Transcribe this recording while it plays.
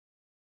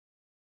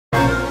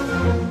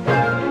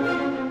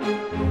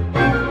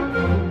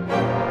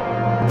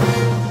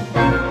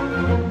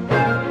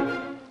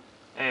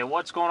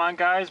What's going on,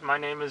 guys? My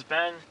name is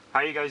Ben. How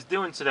you guys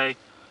doing today?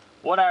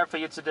 What I have for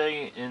you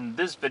today in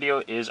this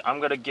video is I'm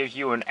going to give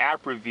you an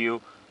app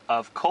review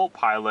of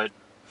CoPilot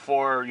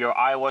for your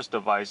iOS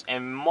device,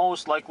 and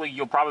most likely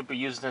you'll probably be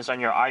using this on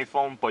your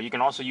iPhone, but you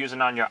can also use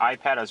it on your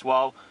iPad as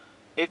well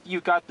if you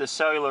got the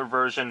cellular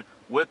version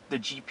with the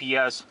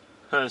GPS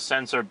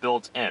sensor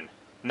built in.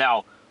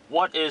 Now,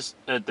 what is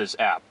this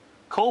app?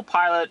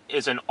 CoPilot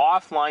is an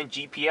offline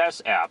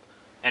GPS app.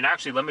 And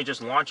actually, let me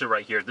just launch it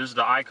right here. This is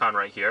the icon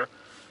right here.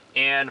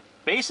 And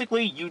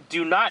basically, you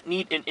do not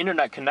need an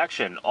internet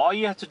connection. All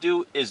you have to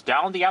do is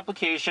download the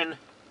application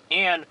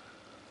and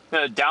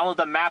download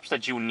the maps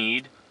that you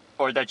need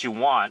or that you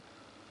want.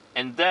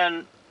 And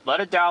then let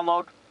it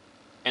download.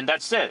 And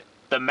that's it.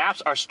 The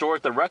maps are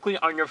stored directly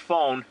on your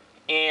phone.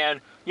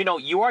 And, you know,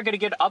 you are going to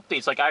get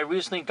updates. Like, I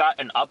recently got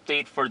an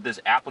update for this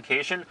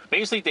application.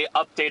 Basically, they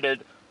updated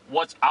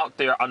what's out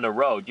there on the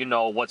road, you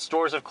know, what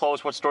stores have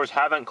closed, what stores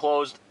haven't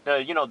closed,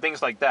 you know,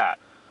 things like that.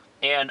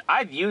 And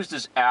I've used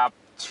this app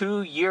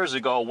 2 years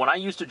ago when I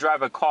used to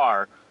drive a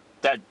car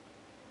that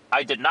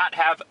I did not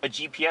have a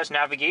GPS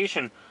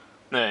navigation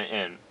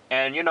in.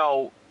 And, you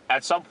know,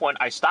 at some point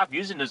I stopped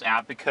using this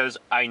app because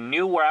I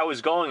knew where I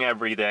was going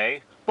every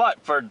day.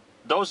 But for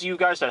those of you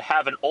guys that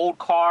have an old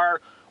car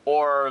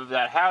or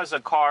that has a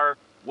car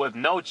with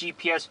no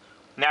GPS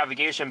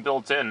navigation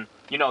built in,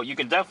 you know, you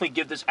can definitely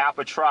give this app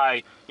a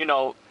try, you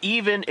know,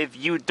 even if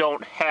you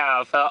don't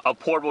have a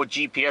portable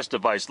GPS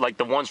device like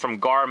the ones from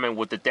Garmin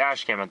with the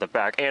dash cam at the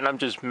back. And I'm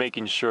just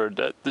making sure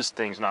that this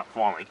thing's not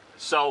falling.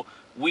 So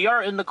we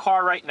are in the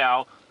car right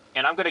now,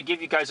 and I'm going to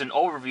give you guys an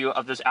overview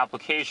of this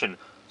application.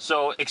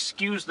 So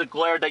excuse the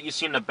glare that you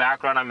see in the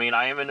background. I mean,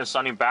 I am in a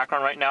sunny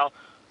background right now,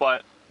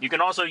 but you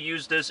can also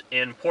use this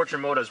in portrait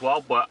mode as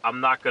well, but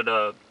I'm not going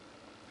to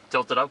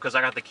tilt it up because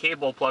I got the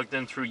cable plugged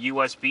in through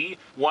USB.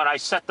 When I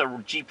set the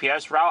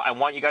GPS route, I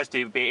want you guys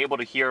to be able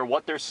to hear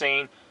what they're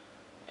saying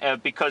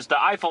because the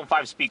iPhone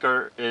 5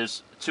 speaker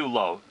is too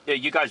low.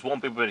 You guys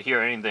won't be able to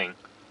hear anything.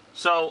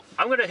 So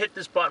I'm going to hit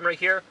this button right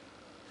here.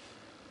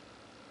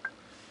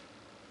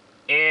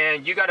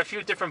 And you got a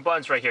few different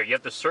buttons right here. You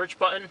have the search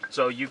button,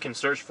 so you can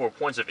search for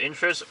points of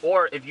interest,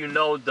 or if you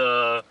know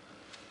the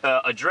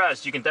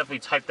address, you can definitely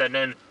type that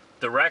in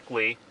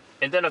directly.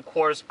 And then, of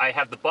course, I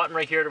have the button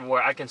right here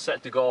where I can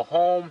set to go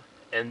home.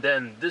 And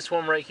then this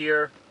one right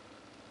here,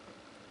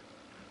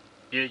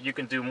 you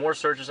can do more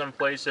searches on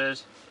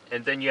places.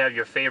 And then you have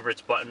your favorites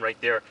button right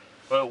there,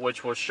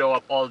 which will show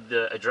up all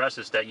the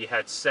addresses that you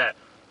had set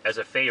as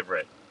a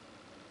favorite.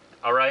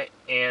 All right,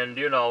 and,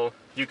 you know,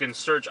 you can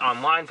search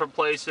online for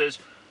places.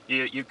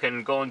 You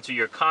can go into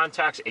your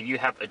contacts if you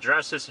have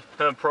addresses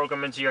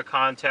programmed into your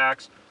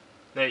contacts.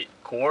 The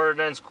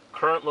coordinates,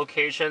 current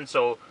location,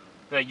 so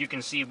you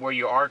can see where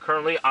you are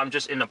currently. I'm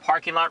just in the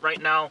parking lot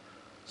right now,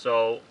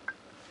 so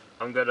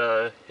I'm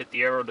gonna hit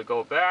the arrow to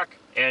go back.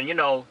 And, you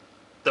know,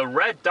 the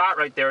red dot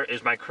right there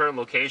is my current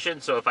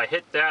location, so if I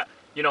hit that,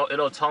 you know,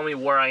 it'll tell me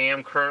where I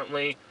am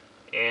currently.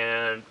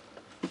 And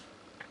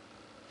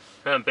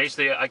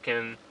basically I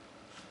can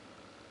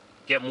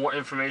get more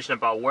information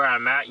about where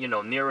I'm at, you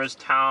know, nearest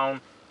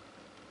town.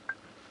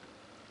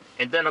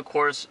 And then, of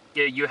course,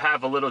 you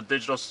have a little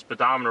digital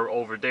speedometer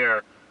over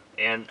there.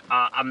 And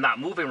I'm not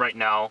moving right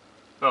now,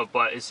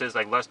 but it says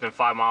like less than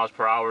 5 miles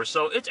per hour,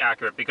 so it's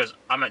accurate because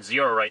I'm at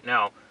 0 right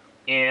now.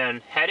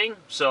 And heading,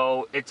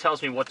 so it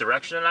tells me what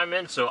direction I'm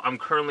in, so I'm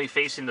currently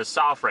facing the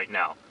south right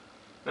now,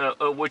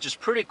 which is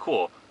pretty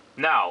cool.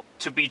 Now,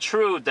 to be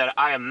true that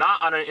I am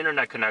not on an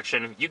internet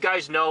connection, you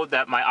guys know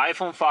that my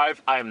iPhone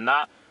 5, I am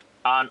not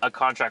on a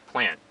contract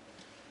plan.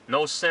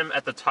 No SIM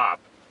at the top.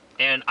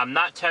 And I'm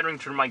not tethering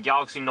through my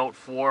Galaxy Note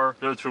 4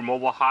 through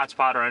mobile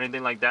hotspot or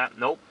anything like that.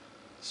 Nope.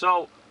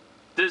 So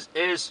this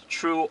is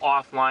true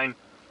offline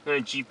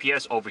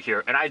GPS over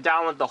here, and I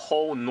downloaded the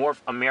whole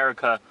North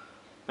America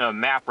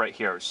map right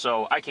here,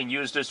 so I can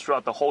use this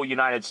throughout the whole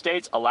United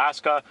States,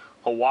 Alaska,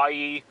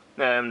 Hawaii,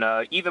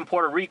 and even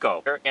Puerto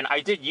Rico. And I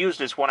did use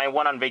this when I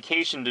went on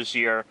vacation this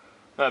year,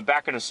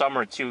 back in the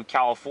summer to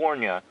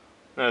California,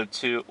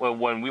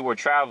 when we were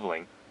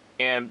traveling.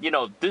 And, you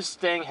know, this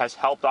thing has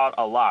helped out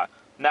a lot.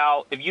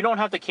 Now, if you don't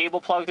have the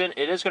cable plugged in,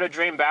 it is going to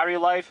drain battery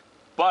life,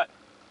 but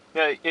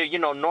you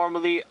know,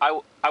 normally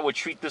I would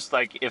treat this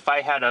like if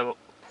I had a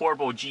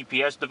portable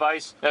GPS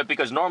device,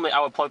 because normally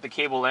I would plug the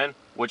cable in,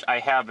 which I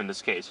have in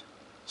this case.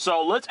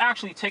 So let's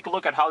actually take a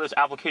look at how this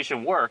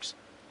application works.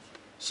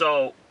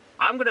 So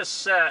I'm going to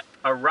set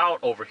a route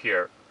over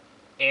here,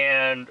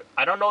 and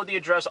I don't know the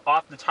address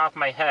off the top of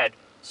my head,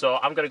 so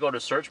I'm going to go to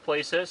search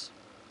places.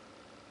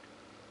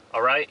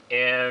 All right,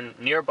 and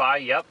nearby,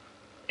 yep.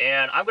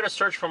 And I'm going to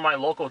search for my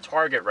local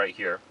Target right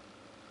here.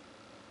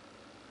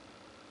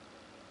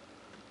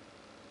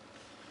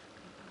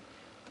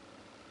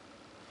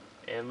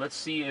 And let's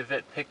see if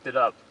it picked it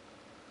up.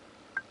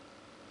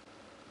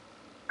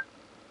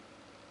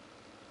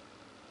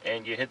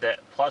 And you hit that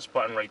plus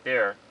button right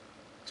there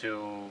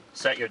to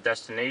set your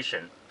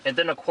destination. And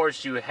then, of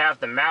course, you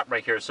have the map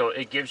right here, so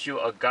it gives you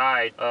a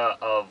guide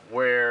of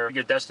where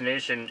your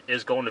destination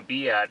is going to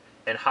be at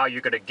and how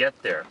you're going to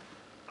get there.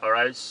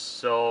 Alright,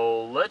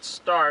 so let's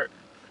start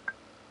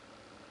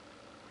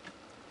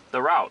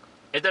the route.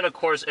 And then of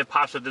course it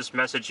pops with this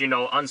message, you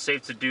know,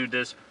 unsafe to do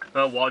this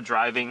while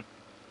driving.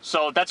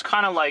 So that's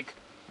kind of like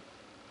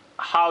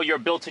how your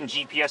built-in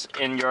GPS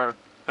in your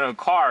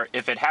car,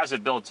 if it has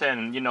it built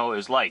in, you know,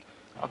 is like.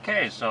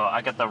 Okay, so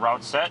I got the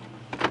route set.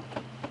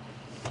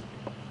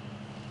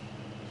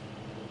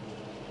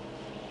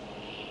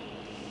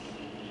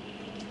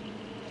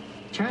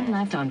 Turn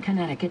left on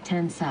Connecticut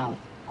 10 South,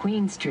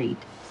 Queen Street.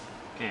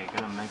 Okay,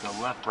 gonna make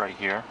a left right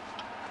here.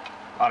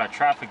 A lot of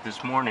traffic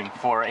this morning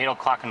for 8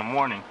 o'clock in the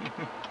morning.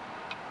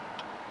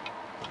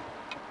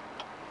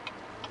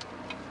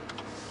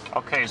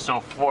 Okay,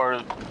 so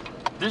for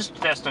this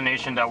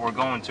destination that we're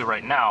going to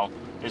right now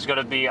is going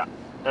to be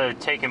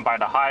taken by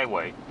the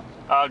highway.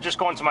 Just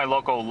going to my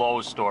local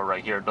Lowe's store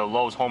right here, the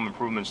Lowe's Home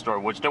Improvement store,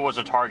 which there was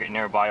a Target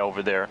nearby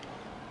over there.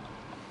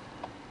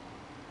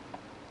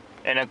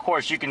 And of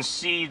course you can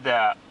see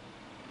that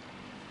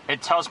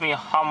it tells me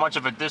how much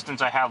of a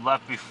distance I have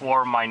left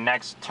before my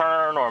next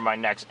turn or my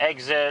next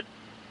exit,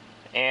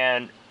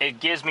 and it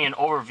gives me an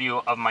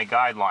overview of my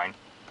guideline.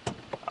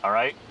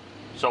 Alright,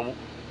 so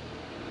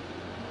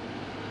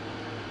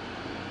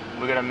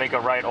we're gonna make a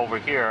right over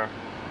here.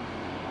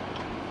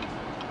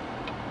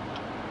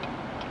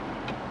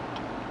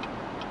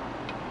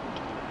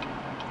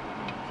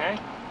 Okay.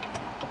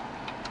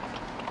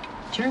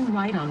 Turn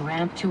right on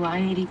ramp to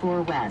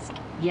I-84 West,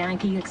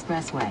 Yankee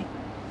Expressway.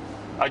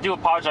 I do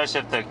apologize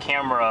if the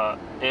camera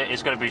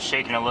is going to be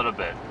shaking a little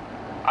bit.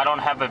 I don't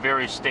have a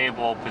very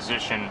stable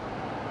position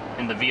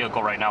in the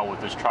vehicle right now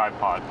with this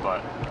tripod,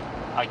 but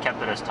I kept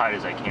it as tight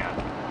as I can.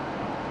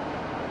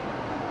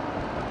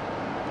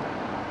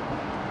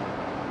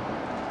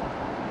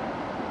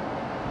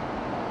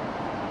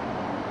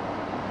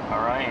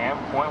 Alright, and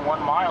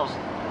 0.1 miles.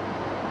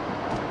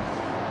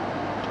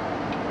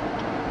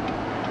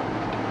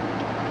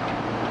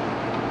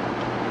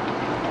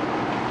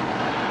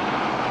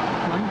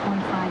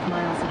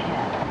 Miles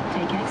ahead.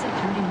 Take exit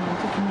 31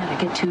 to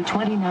Connecticut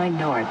 229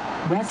 North,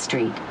 West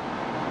Street.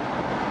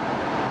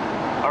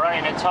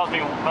 Alright, and it tells me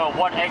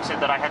what exit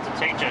that I had to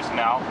take just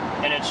now,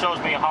 and it shows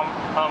me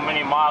how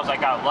many miles I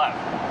got left.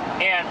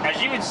 And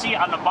as you can see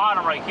on the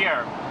bottom right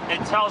here, it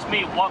tells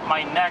me what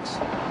my next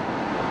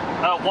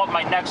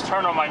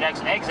turn or my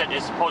next exit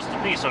is supposed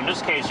to be. So in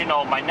this case, you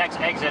know, my next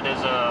exit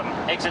is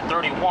exit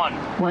 31.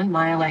 1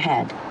 mile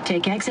ahead.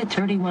 Take exit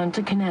 31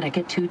 to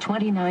Connecticut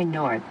 229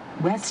 North,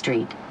 West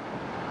Street.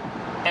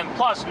 And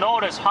plus,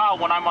 notice how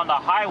when I'm on the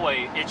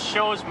highway, it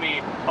shows me,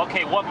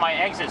 okay, what my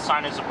exit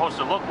sign is supposed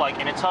to look like,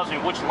 and it tells me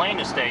which lane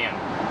to stay in.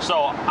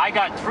 So I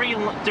got 3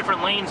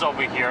 different lanes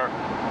over here,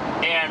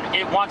 and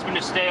it wants me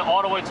to stay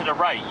all the way to the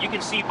right. You can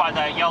see by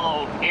that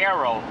yellow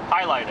arrow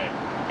highlighted,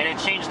 and it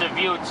changed the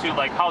view to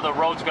like how the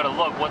road's gonna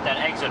look with that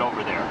exit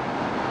over there.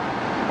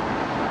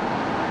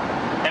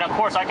 And of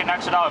course, I can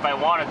exit out if I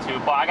wanted to,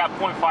 but I got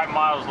 0.5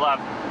 miles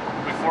left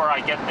before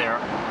I get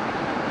there.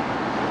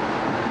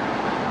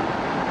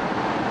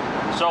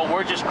 So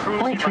we're just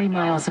cruising. 0.3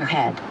 miles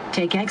ahead.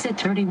 Take exit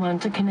 31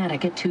 to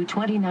Connecticut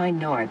 229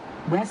 North,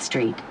 West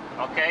Street.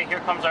 Okay, here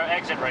comes our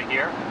exit right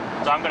here.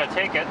 So I'm going to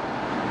take it.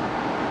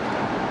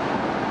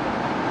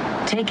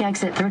 Take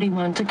exit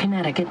 31 to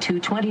Connecticut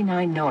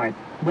 229 North,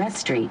 West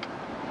Street.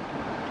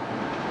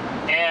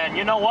 And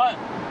you know what?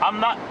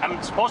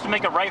 I'm supposed to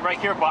make a right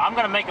here, but I'm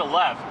going to make a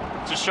left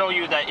to show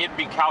you that it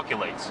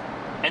recalculates.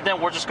 And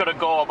then we're just going to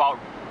go about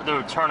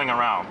the turning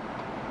around.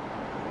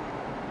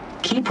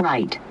 Keep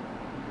right.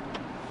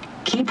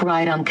 Keep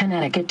right on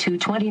Connecticut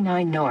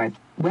 229 North,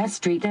 West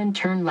Street, then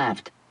turn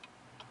left.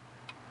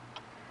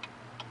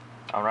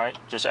 Alright,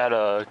 just add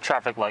a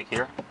traffic light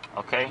here.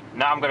 Okay,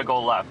 now I'm going to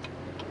go left.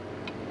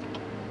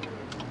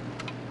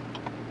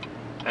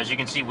 As you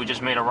can see, we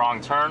just made a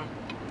wrong turn.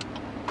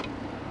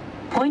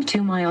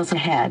 0.2 miles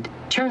ahead,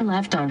 turn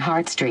left on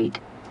Hart Street.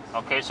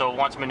 Okay, so it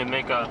wants me to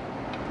make a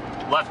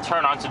left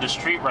turn onto the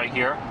street right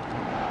here.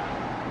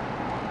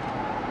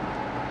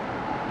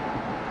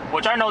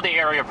 Which I know the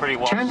area pretty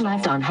well. Turn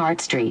left on Hart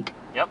Street.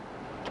 Yep.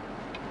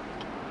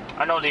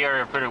 I know the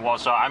area pretty well,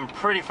 so I'm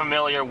pretty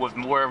familiar with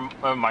where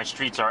my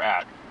streets are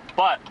at.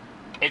 But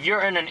if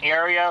you're in an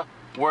area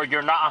where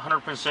you're not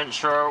 100%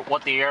 sure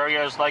what the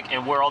area is like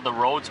and where all the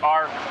roads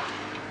are,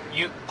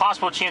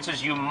 possible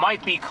chances you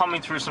might be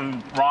coming through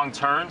some wrong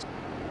turns.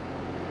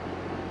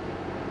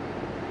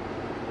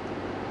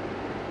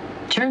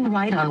 Turn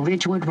right on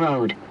Ridgewood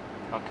Road.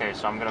 Okay,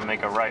 so I'm going to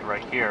make a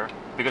right here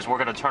because we're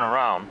going to turn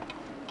around.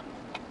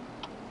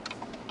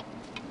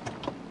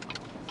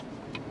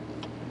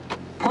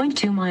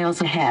 0.2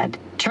 miles ahead,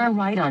 turn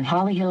right on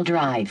Holly Hill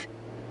Drive.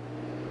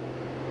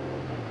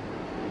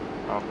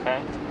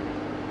 Okay.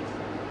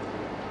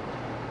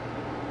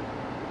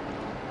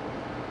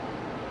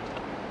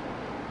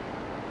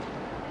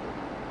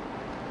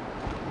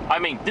 I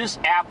mean, this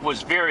app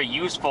was very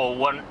useful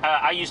when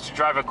I used to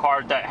drive a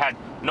car that had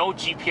no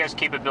GPS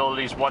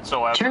capabilities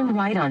whatsoever. Turn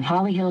right on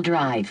Holly Hill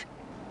Drive.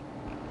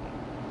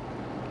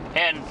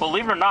 And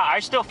believe it or not, I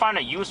still find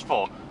it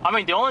useful. I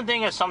mean, the only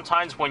thing is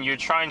sometimes when you're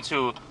trying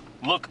to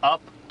look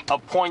up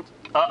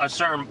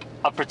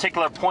a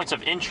particular points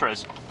of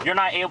interest, you're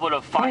not able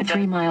to find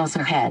 0.3 miles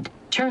ahead.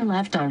 Turn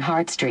left on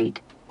Hart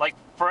Street. Like,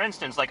 for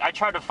instance, like I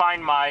tried to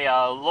find my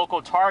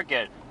local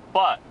Target,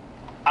 but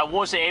I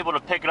wasn't able to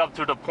pick it up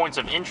through the points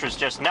of interest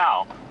just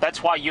now.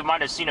 That's why you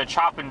might have seen a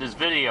chop in this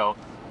video.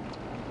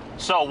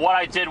 So what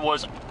I did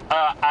was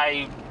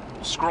I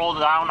scrolled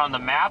down on the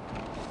map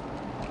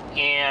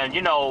and,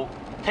 you know,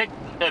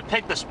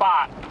 picked the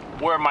spot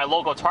where my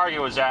local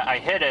Target was at. I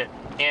hit it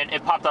and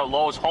it popped out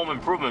Lowe's Home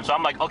Improvement. So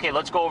I'm like, okay,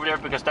 let's go over there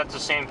because that's the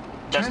same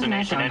destination Turn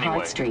left on anyway.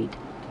 Hart Street.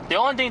 The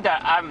only thing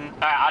that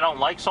I don't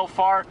like so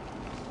far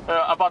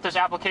about this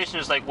application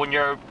is like when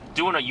you're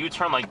doing a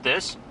U-turn like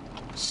this,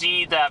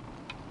 see that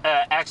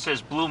X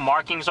has blue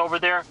markings over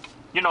there,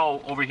 you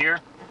know, over here.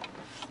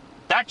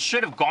 That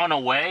should have gone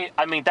away.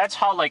 I mean, that's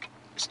how like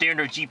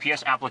standard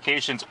GPS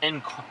applications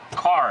in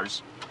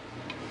cars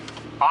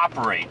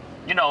operate.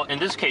 You know, in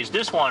this case,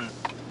 this one,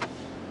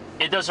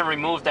 it doesn't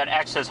remove that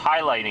excess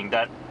highlighting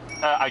that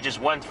I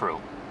just went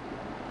through.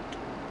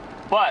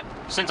 But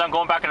since I'm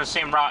going back on the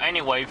same route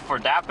anyway, for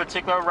that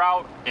particular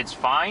route, it's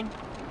fine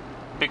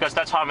because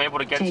that's how I'm able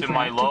to get to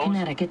my Lowe's.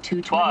 Connecticut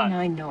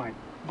 229 North,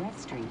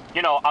 West Street.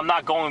 You know, I'm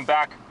not going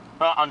back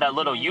on that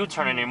little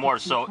U-turn anymore,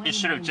 so it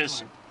should have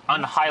just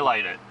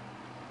unhighlighted.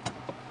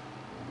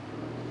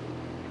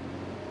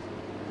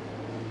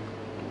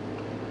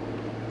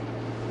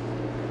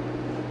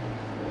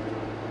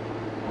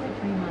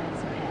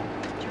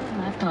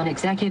 On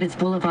Executives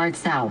Boulevard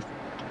South.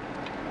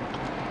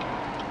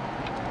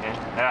 Okay,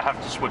 and I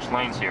have to switch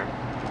lanes here.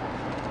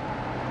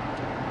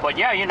 But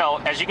yeah, you know,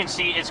 as you can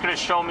see, it's going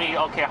to show me,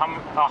 okay,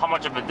 how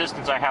much of a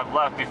distance I have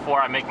left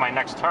before I make my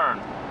next turn.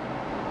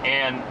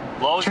 And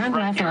Lowe's Turn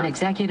right left here. on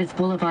Executives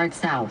Boulevard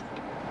South.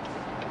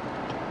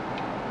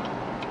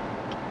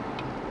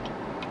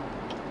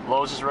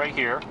 Lowe's is right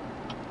here.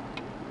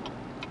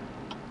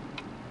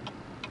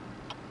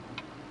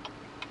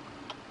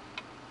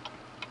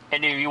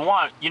 And if you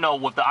want, you know,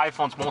 with the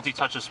iPhone's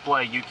multi-touch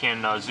display, you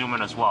can zoom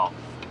in as well.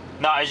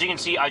 Now, as you can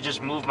see, I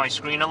just moved my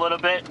screen a little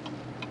bit.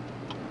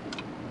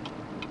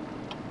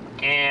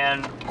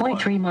 And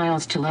 0.3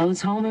 miles to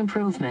Lowe's Home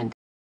Improvement.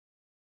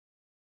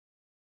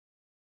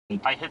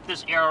 I hit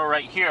this arrow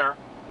right here,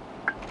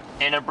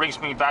 and it brings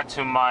me back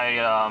to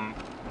my,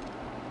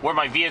 where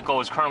my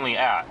vehicle is currently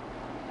at.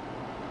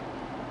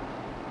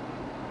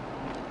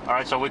 All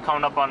right, so we're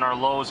coming up on our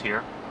Lowe's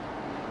here.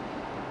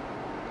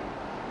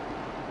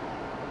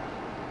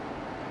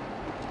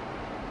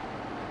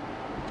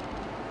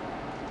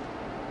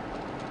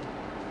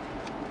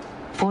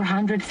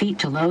 .400 feet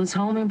to Lowe's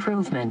Home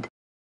Improvement.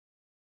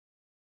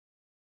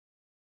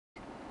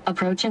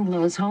 Approaching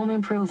Lowe's Home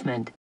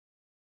Improvement.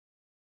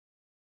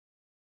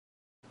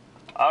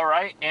 All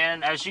right,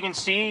 and as you can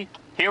see,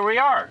 here we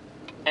are,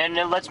 and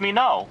it lets me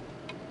know.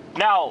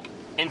 Now,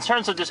 in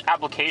terms of this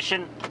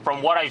application,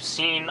 from what I've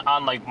seen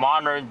on like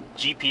modern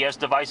GPS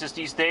devices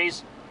these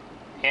days,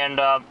 and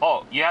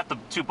oh, you have the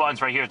two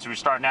buttons right here to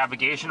restart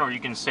navigation, or you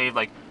can save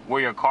like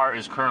where your car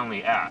is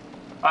currently at.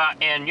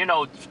 And you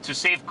know, to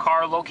save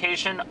car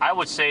location, I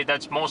would say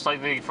that's most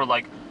likely for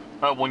like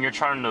when you're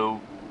trying to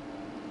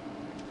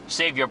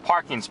save your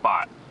parking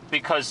spot.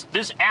 Because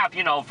this app,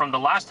 you know, from the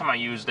last time I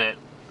used it,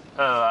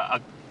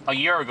 a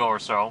year ago or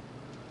so,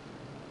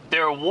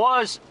 there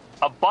was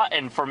a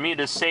button for me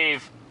to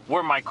save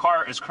where my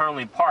car is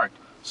currently parked.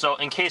 So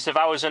in case if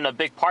I was in a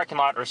big parking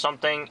lot or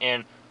something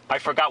and I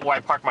forgot where I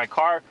parked my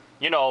car,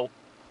 you know,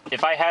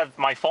 if I have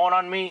my phone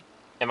on me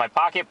in my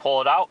pocket,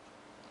 pull it out,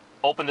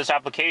 open this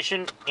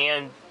application,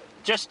 and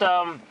just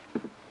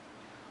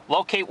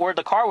locate where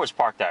the car was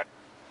parked at.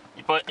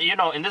 But, you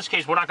know, in this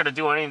case, we're not going to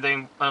do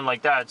anything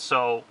like that,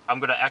 so I'm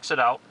going to exit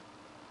out.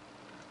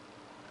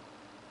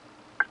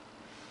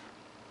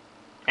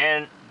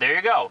 And there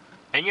you go.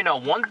 And, you know,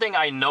 one thing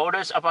I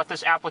noticed about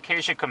this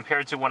application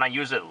compared to when I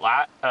used it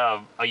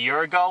a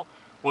year ago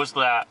was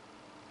that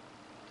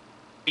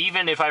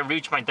even if I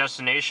reach my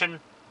destination,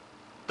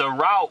 the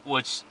route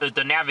would,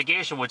 the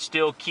navigation would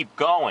still keep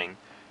going,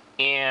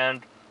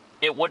 and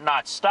it would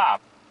not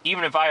stop.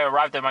 Even if I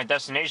arrived at my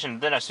destination,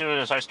 then as soon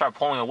as I start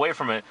pulling away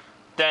from it,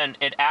 then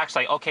it acts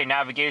like, okay,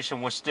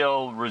 navigation was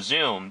still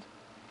resumed,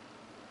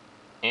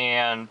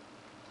 and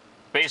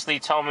basically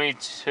tell me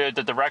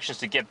the directions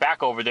to get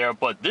back over there.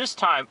 But this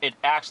time it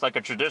acts like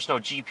a traditional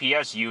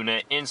GPS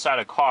unit inside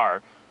a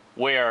car,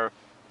 where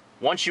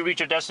once you reach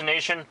your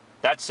destination,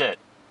 that's it.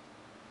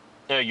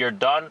 You're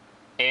done,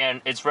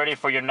 and it's ready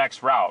for your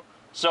next route.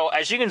 So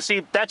as you can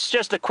see, that's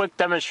just a quick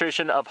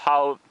demonstration of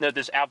how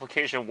this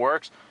application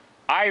works.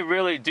 I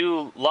really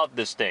do love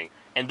this thing,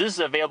 and this is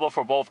available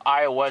for both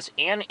iOS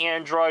and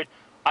Android.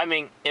 I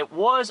mean, it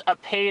was a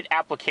paid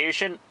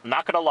application,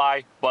 not gonna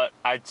lie, but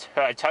I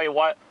tell you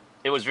what,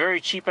 it was very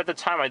cheap at the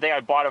time. I think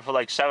I bought it for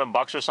like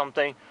 $7 or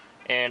something,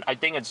 and I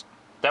think it's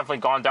definitely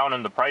gone down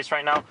in the price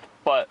right now,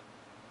 but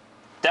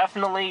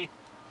definitely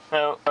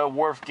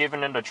worth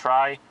giving it a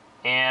try.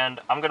 And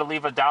I'm gonna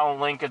leave a down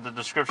link in the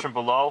description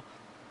below,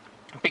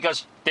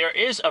 because there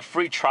is a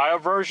free trial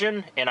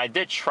version, and I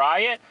did try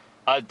it,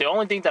 The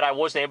only thing that I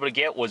wasn't able to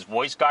get was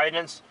voice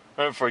guidance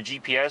for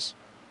GPS.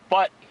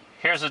 But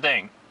here's the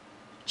thing.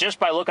 Just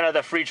by looking at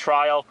the free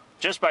trial,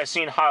 just by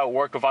seeing how it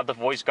worked without the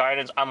voice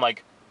guidance, I'm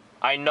like,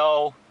 I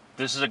know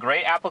this is a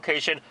great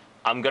application.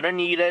 I'm going to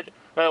need it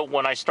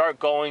when I start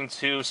going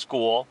to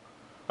school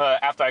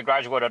after I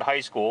graduated high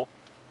school.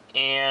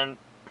 And,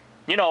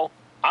 you know,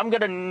 I'm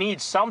going to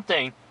need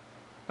something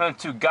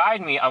to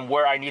guide me on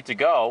where I need to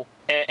go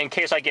in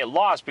case I get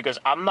lost, because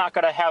I'm not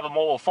going to have a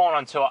mobile phone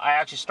until I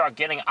actually start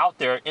getting out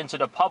there into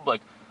the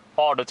public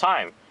all the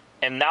time.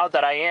 And now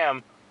that I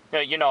am,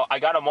 you know, I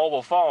got a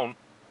mobile phone,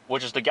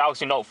 which is the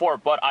Galaxy Note 4,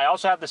 but I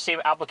also have the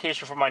same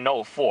application for my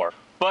Note 4.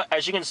 But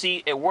as you can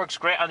see, it works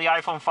great on the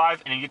iPhone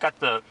 5, and you got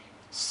the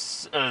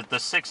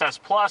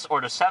 6S Plus or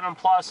the 7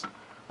 Plus.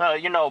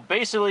 You know,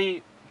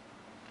 basically,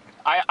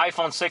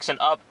 iPhone 6 and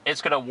up,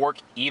 it's gonna work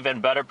even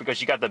better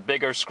because you got the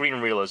bigger screen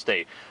real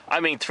estate. I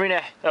mean,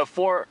 a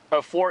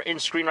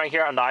 4-inch screen right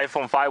here on the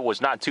iPhone 5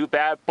 was not too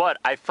bad, but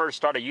I first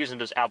started using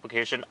this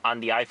application on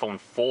the iPhone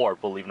 4,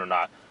 believe it or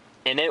not,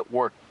 and it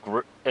worked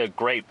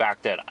great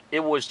back then. It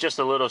was just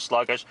a little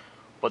sluggish,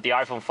 but the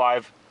iPhone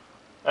 5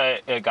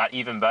 it got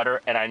even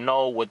better. And I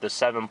know with the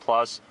 7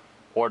 Plus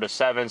or the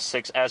 7,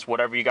 6S,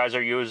 whatever you guys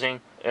are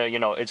using, you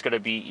know, it's going to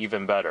be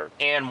even better.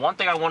 And one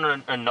thing I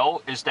want to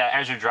note is that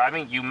as you're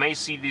driving, you may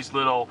see these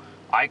little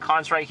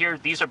icons right here.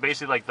 These are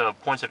basically like the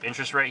points of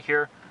interest right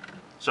here.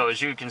 So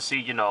as you can see,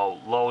 you know,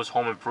 Lowe's,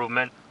 Home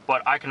Improvement,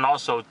 but I can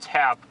also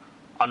tap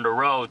on the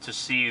road to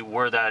see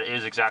where that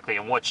is exactly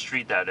and what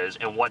street that is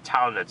and what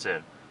town that's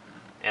in.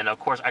 And of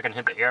course, I can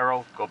hit the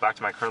arrow, go back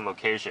to my current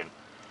location.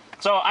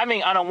 So, I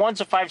mean, on a 1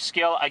 to 5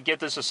 scale, I give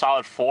this a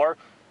solid 4.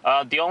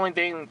 The only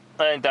thing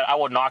that I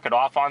would knock it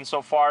off on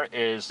so far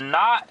is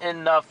not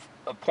enough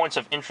points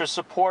of interest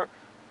support,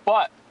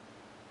 but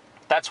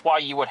that's why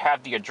you would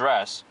have the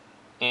address.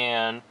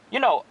 And, you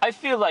know, I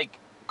feel like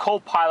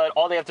CoPilot,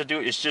 all they have to do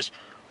is just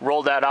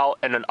roll that out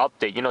and an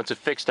update, you know, to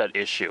fix that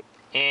issue.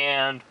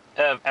 And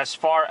as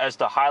far as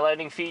the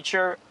highlighting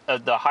feature,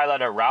 the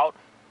highlighted route,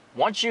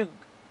 once you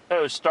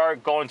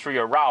start going through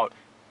your route,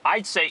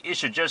 I'd say it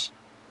should just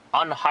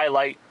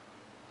unhighlight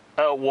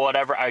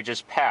whatever I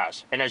just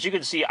passed. And as you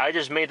can see, I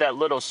just made that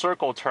little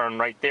circle turn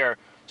right there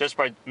just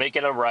by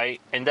making a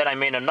right, and then I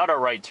made another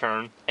right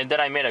turn, and then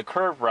I made a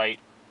curve right,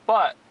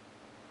 but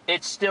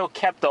it still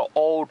kept the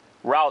old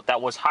route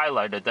that was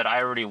highlighted that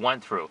I already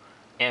went through.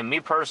 And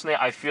me personally,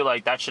 I feel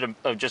like that should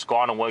have just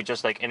gone away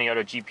just like any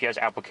other GPS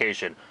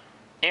application.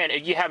 And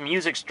if you have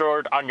music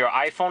stored on your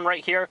iPhone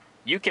right here,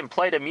 you can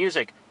play the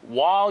music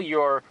while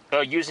you're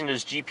using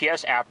this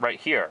GPS app right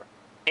here.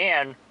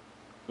 And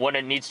when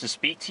it needs to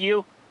speak to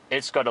you,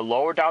 it's going to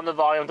lower down the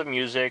volume of the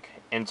music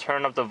and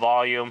turn up the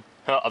volume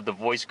of the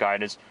voice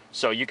guidance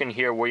so you can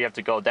hear where you have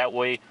to go. That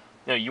way,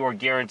 you are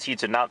guaranteed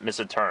to not miss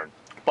a turn.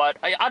 But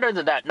other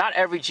than that, not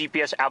every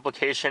GPS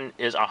application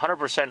is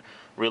 100%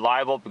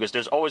 reliable because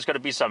there's always going to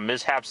be some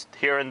mishaps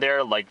here and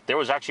there. Like, there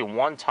was actually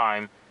one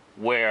time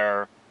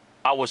where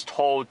I was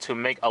told to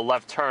make a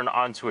left turn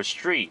onto a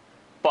street,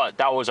 but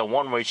that was a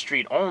one-way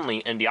street only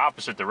in the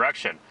opposite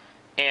direction.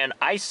 And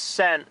I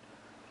sent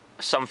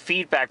some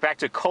feedback back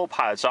to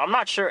CoPilot, so I'm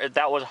not sure if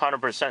that was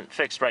 100%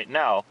 fixed right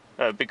now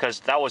because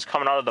that was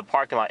coming out of the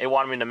parking lot. It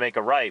wanted me to make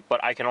a right,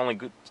 but I can only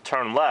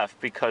turn left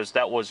because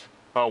that was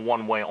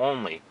one way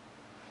only.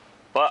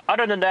 But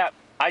other than that,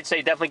 I'd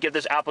say definitely give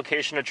this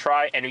application a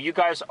try. And if you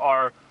guys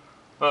are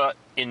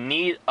in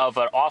need of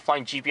an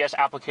offline GPS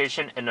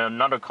application in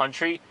another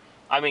country,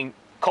 I mean,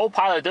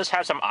 CoPilot does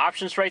have some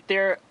options right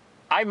there.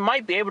 I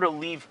might be able to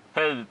leave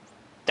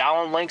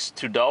download links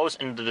to those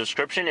in the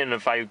description, and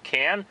if I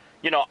can,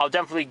 I'll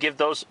definitely give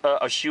those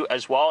a shoot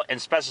as well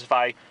and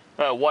specify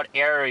what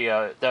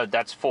area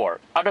that's for.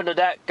 Other than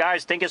that,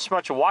 guys, thank you so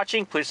much for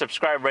watching. Please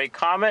subscribe, rate,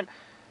 comment.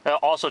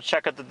 Also,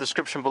 check out the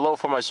description below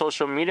for my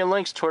social media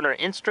links, Twitter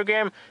and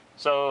Instagram.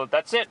 So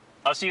that's it.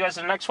 I'll see you guys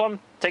in the next one.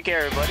 Take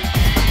care,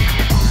 everybody.